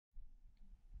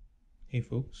Hey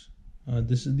folks,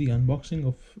 this is the unboxing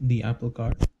of the Apple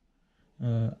Card.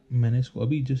 मैंने इसको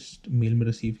अभी just mail में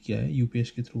रिसीव किया है,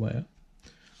 यूपीएस के थ्रू आया।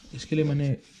 इसके लिए मैंने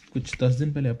कुछ 10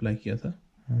 दिन पहले अप्लाई किया था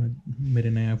मेरे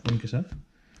नए आईफोन के साथ।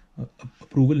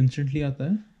 अप्रूवल इंस्टेंटली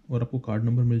आता है और आपको कार्ड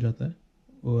नंबर मिल जाता है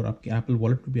और आपके एप्पल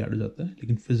वॉलेट में भी ऐड हो जाता है,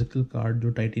 लेकिन फ़िज़िकल कार्ड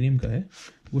जो टाइटेनियम का है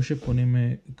वो शिप होने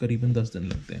में करीबन 10 दिन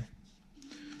लगते हैं।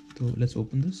 तो लेट्स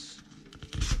ओपन दिस।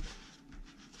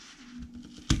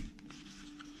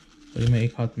 और मैं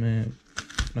एक हाथ में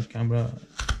अपना कैमरा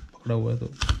पकड़ा हुआ है तो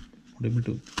not able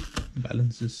to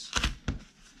balance this.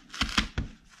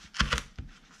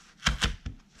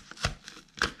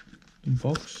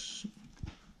 Box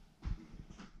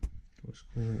तो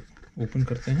इसको ओपन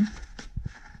करते हैं।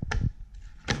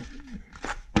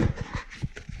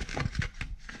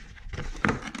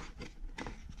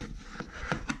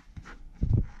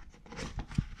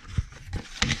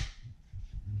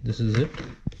 This is it,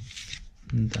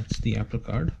 that's the Apple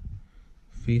Card.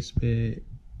 Face पे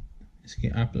इसके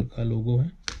Apple का लोगो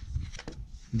है।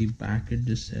 The back it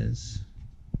just says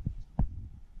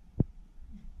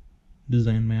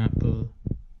designed by Apple.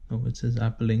 No, it says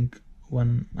Apple Inc.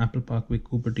 1 Apple Parkway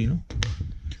Cupertino.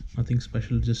 Nothing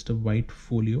special, just a white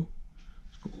folio.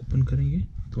 इसको open करेंगे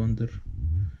तो अंदर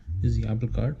is the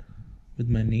Apple Card with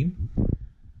my name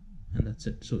and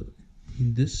that's it. So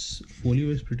this folio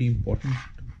is pretty important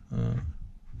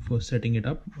for setting it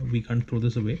up. We can't throw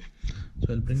this away, so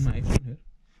I'll bring my iPhone here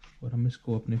और हम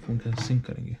इसको अपने phone के साथ sink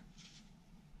करेंगे।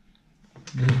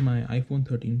 This is my iPhone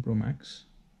 13 Pro Max.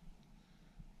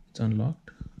 It's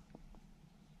unlocked,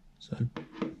 so I'll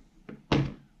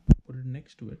put it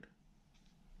next to it.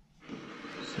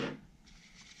 So,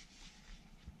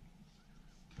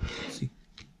 let's see.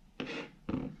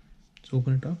 Let's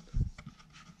open it up.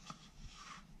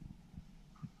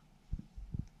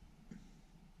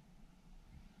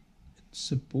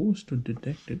 Supposed to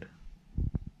detect it.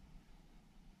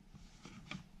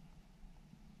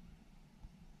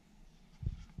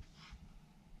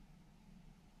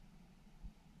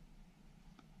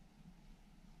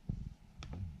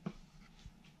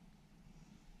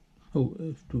 Oh, I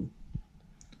have to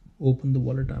open the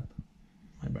wallet app.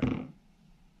 My bad.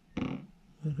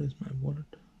 Where is my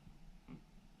wallet?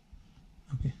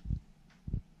 Okay.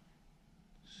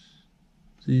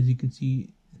 So as you can see,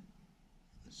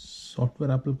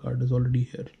 software Apple Card is already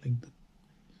here,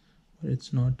 but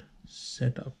it's not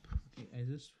set up. Okay, I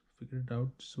just figured it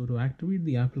out. So to activate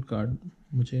the Apple Card,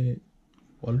 मुझे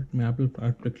wallet में Apple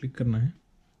Card पे click करना है,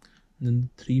 then the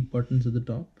 3 buttons at the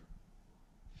top,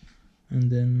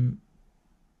 and then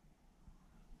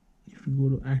if you go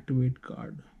to activate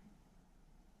card,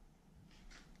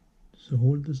 so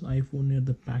hold this iPhone near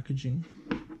the packaging.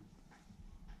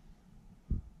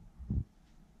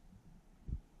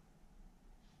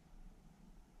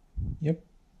 Yep,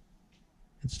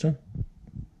 it's done.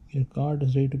 Your card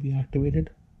is ready to be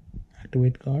activated.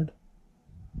 Activate card.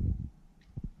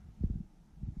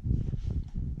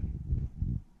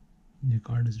 Your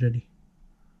card is ready.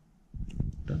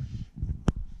 Done.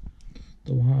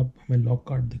 तो वहाँ अब हमें lock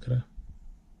card दिख रहा है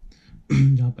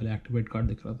जहाँ पहले activate card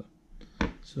दिख रहा था।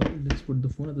 So let's put the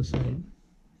phone at the side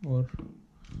और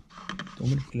 2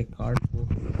 मिनट के लिए कार्ड को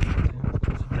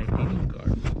titanium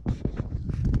card,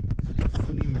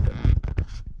 fully metal.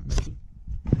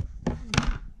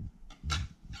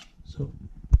 So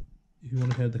if you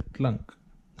want to hear the clunk,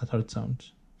 that's how it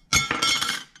sounds.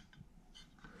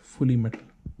 Fully metal.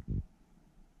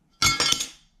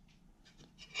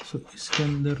 So इसके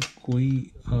अंदर कोई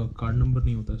कार्ड नंबर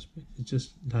नहीं होता इस पे. It just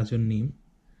has your name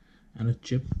and a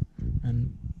chip and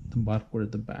the barcode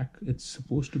at the back. It's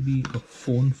supposed to be a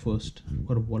phone first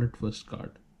or a wallet first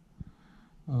card.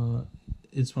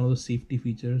 It's one of the safety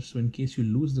features, so in case you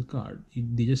lose the card,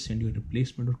 they just send you a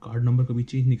replacement और card number कभी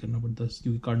change नहीं करना पड़ता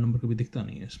क्योंकि card number कभी दिखता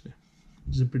नहीं है इस पर.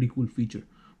 It's a pretty cool feature.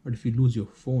 But if you lose your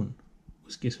phone,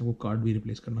 उस केस में वो कार्ड भी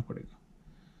रिप्लेस करना पड़ेगा.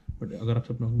 बट अगर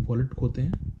आप अपना वॉलेट खोते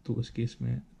हैं तो उस केस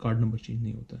में कार्ड नंबर चेंज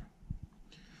नहीं होता है.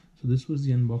 So this was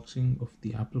the unboxing of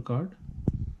the Apple Card.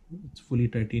 It's fully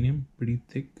titanium, pretty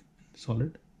thick,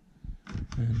 solid,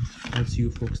 and I'll see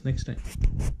you folks next time.